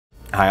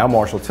Hi, I'm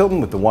Marshall Tilden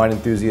with The Wine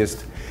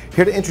Enthusiast,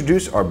 here to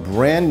introduce our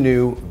brand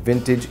new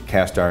vintage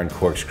cast iron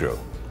corkscrew.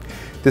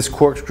 This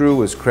corkscrew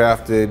was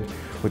crafted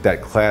with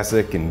that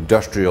classic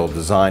industrial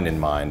design in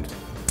mind.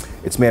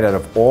 It's made out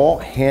of all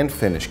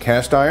hand-finished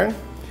cast iron,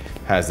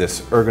 has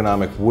this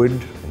ergonomic wood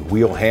and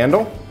wheel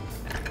handle,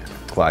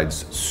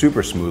 glides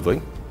super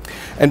smoothly,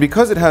 and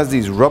because it has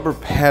these rubber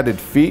padded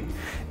feet,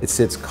 it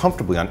sits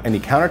comfortably on any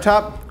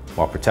countertop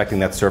while protecting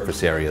that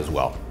surface area as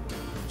well.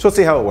 So let's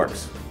see how it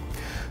works.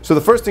 So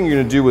the first thing you're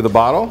going to do with the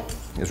bottle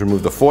is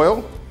remove the foil.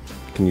 You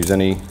can use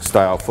any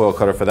style foil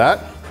cutter for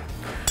that.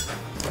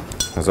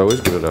 As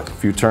always, give it a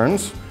few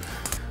turns.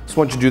 So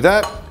once you do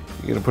that,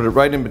 you're going to put it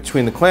right in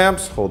between the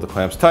clamps, hold the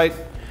clamps tight,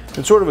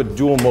 and sort of a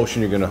dual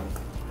motion you're going to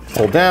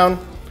hold down.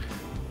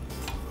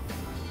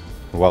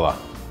 Voila,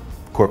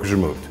 cork is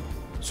removed.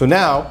 So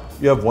now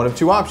you have one of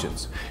two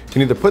options. You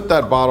can either put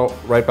that bottle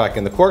right back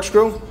in the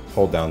corkscrew,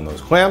 hold down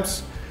those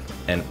clamps,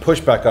 and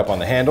push back up on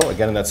the handle,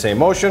 again in that same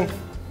motion,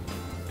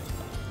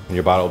 and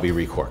your bottle will be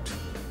recorked.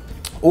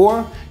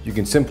 Or you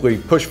can simply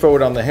push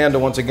forward on the handle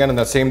once again in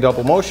that same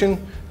double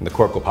motion, and the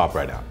cork will pop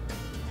right out.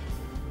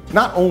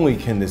 Not only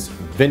can this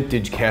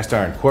vintage cast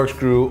iron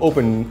corkscrew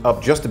open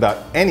up just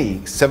about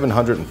any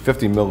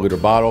 750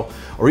 milliliter bottle,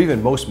 or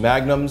even most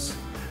magnums,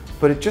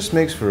 but it just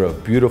makes for a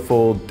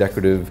beautiful,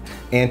 decorative,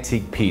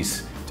 antique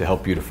piece to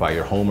help beautify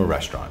your home or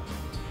restaurant.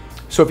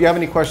 So if you have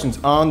any questions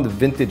on the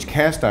vintage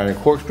cast iron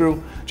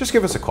corkscrew, just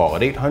give us a call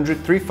at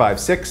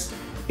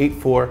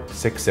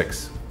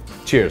 800-356-8466.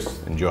 Cheers,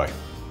 enjoy.